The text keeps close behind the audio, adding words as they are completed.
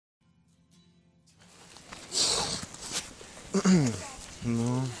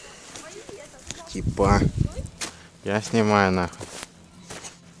Ну, типа, я снимаю нахуй.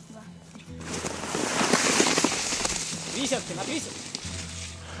 Висятки, на висят.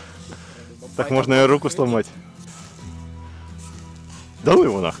 Так можно и руку сломать. Да ну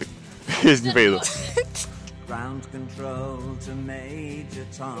его нахуй. Я не поеду. Ground control to Major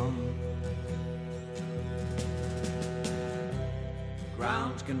Tom.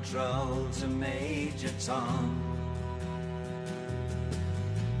 Ground control to Major Tom.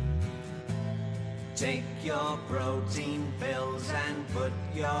 Take your protein pills and put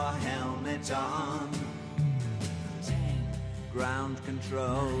your helmet on. 10. Ground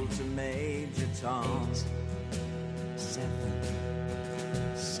control to Major Tom. 7.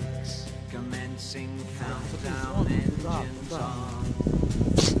 6. Commencing countdown, engines on.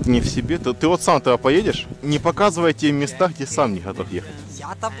 Не в себе. Ты вот сам туда поедешь, не показывай те места, где сам не готов ехать.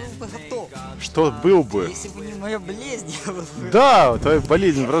 Я-то был бы готов. Что был бы? Если бы не моя болезнь, я бы... Да, твоя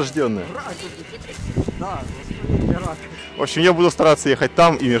болезнь врожденная. Да, господи, рак. В общем, я буду стараться ехать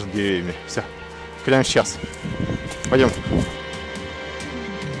там и между деревьями. Все. Прямо сейчас. Пойдем.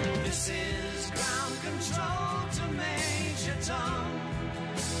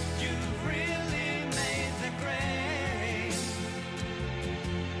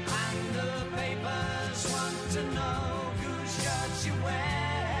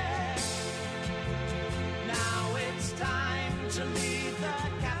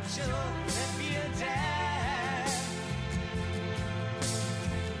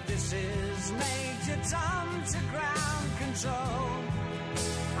 Tom to ground control.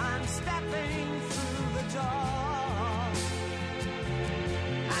 I'm stepping through the door,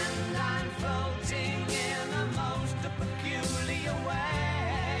 and I'm floating in a most peculiar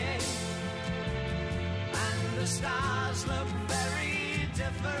way, and the stars look very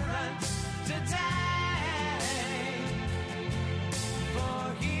different today,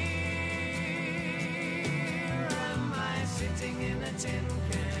 for here am I sitting in a tin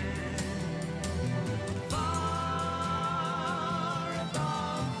can.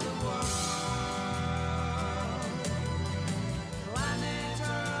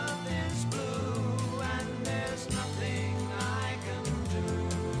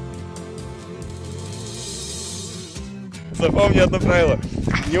 Запомни одно правило.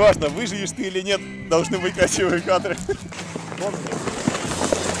 Неважно, выживешь ты или нет, должны быть красивые кадры. Помни.